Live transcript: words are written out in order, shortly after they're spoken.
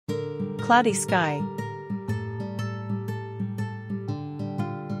Cloudy sky.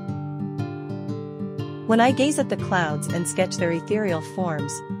 When I gaze at the clouds and sketch their ethereal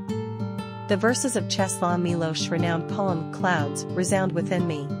forms, the verses of Czesław Miłosz's renowned poem Clouds resound within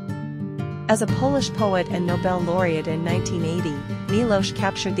me. As a Polish poet and Nobel laureate in 1980, Miłosz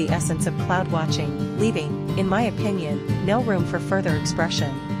captured the essence of cloud watching, leaving, in my opinion, no room for further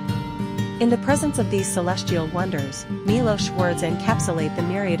expression. In the presence of these celestial wonders, Miłosz's words encapsulate the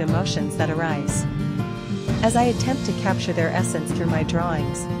myriad emotions that arise. As I attempt to capture their essence through my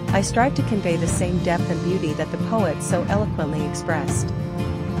drawings, I strive to convey the same depth and beauty that the poet so eloquently expressed.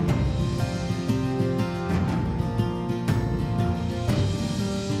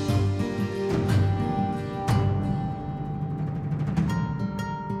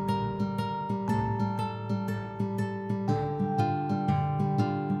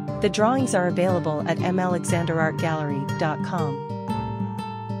 The drawings are available at malexanderartgallery.com.